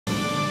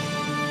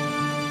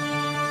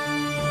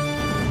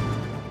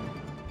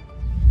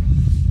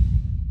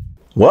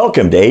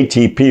Welcome to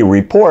ATP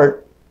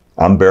Report.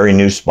 I'm Barry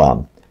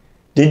Nussbaum.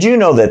 Did you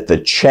know that the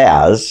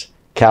CHAZ,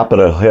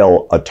 Capitol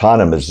Hill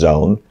Autonomous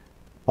Zone,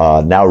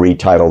 now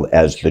retitled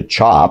as the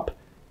CHOP,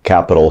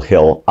 Capitol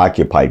Hill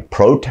Occupied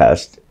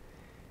Protest,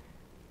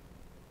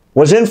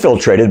 was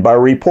infiltrated by a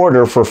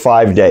reporter for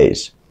 5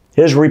 days?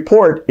 His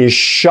report is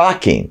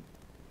shocking.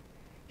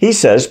 He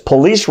says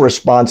police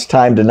response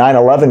time to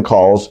 9/11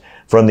 calls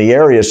from the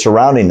area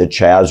surrounding the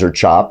CHAZ or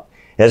CHOP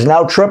has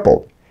now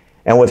tripled.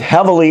 And with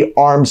heavily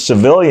armed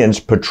civilians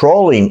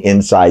patrolling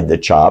inside the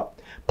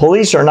CHOP,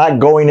 police are not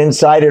going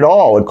inside at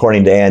all,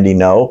 according to Andy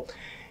Ngo.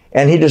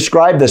 And he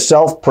described the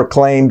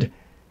self-proclaimed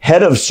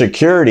head of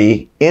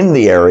security in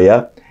the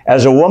area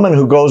as a woman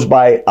who goes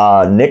by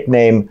a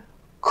nickname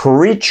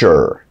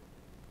Creature.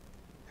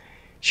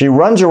 She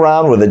runs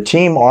around with a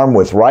team armed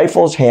with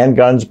rifles,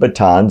 handguns,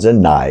 batons,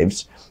 and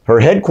knives.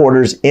 Her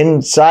headquarters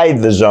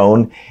inside the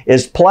zone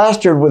is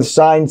plastered with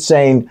signs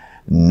saying,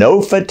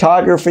 "No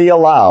photography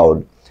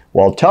allowed,"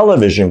 while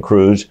television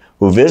crews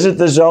who visit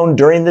the zone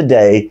during the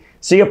day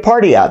see a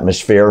party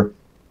atmosphere.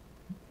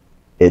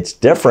 It's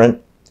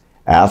different.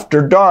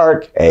 After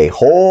dark, a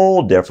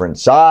whole different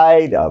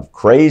side of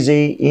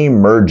crazy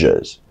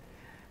emerges.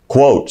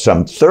 Quote,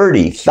 some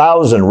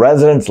 30,000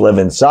 residents live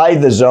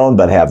inside the zone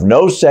but have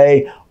no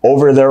say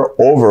over their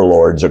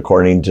overlords,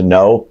 according to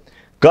Ngo.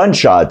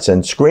 Gunshots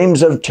and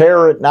screams of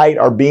terror at night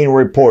are being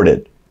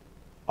reported,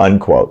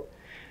 unquote.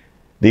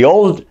 The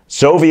old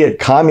Soviet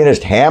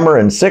communist hammer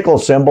and sickle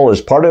symbol is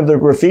part of the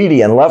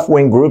graffiti, and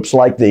left-wing groups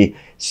like the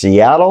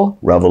Seattle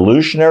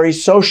Revolutionary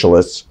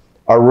Socialists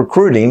are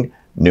recruiting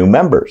new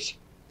members.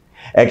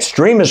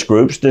 Extremist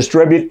groups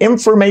distribute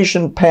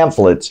information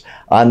pamphlets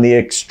on the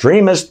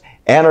extremist,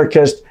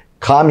 anarchist,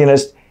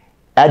 communist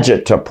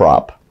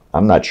agitaprop.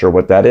 I'm not sure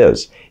what that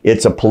is.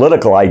 It's a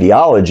political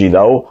ideology,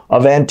 though,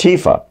 of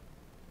Antifa.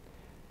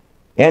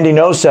 Andy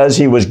Ngo says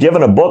he was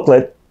given a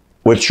booklet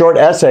with short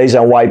essays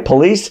on why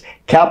police,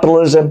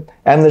 capitalism,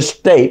 and the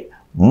state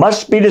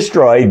must be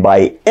destroyed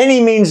by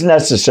any means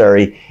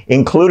necessary,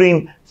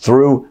 including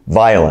through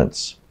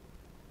violence.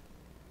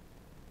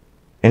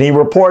 And he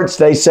reports,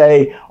 they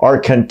say, our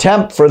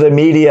contempt for the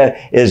media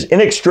is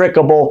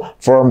inextricable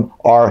from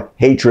our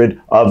hatred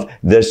of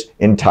this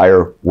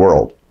entire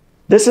world.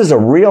 This is a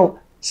real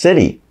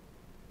city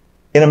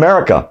in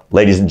America,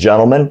 ladies and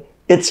gentlemen.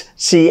 It's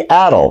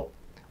Seattle,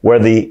 where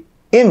the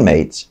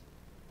inmates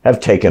have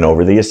taken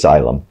over the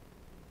asylum.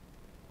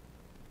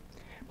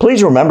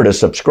 Please remember to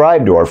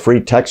subscribe to our free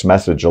text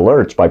message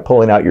alerts by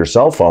pulling out your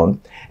cell phone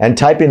and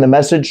typing the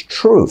message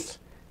TRUTH,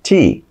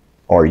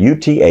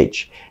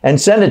 T-R-U-T-H, and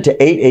send it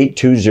to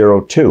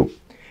 88202.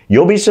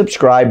 You'll be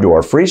subscribed to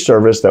our free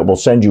service that will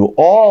send you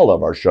all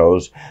of our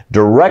shows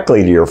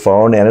directly to your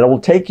phone, and it will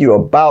take you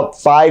about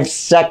 5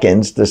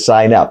 seconds to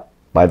sign up.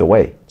 By the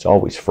way, it's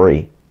always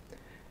free.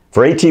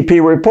 For ATP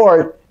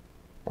Report,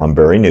 I'm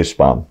Barry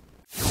Nussbaum.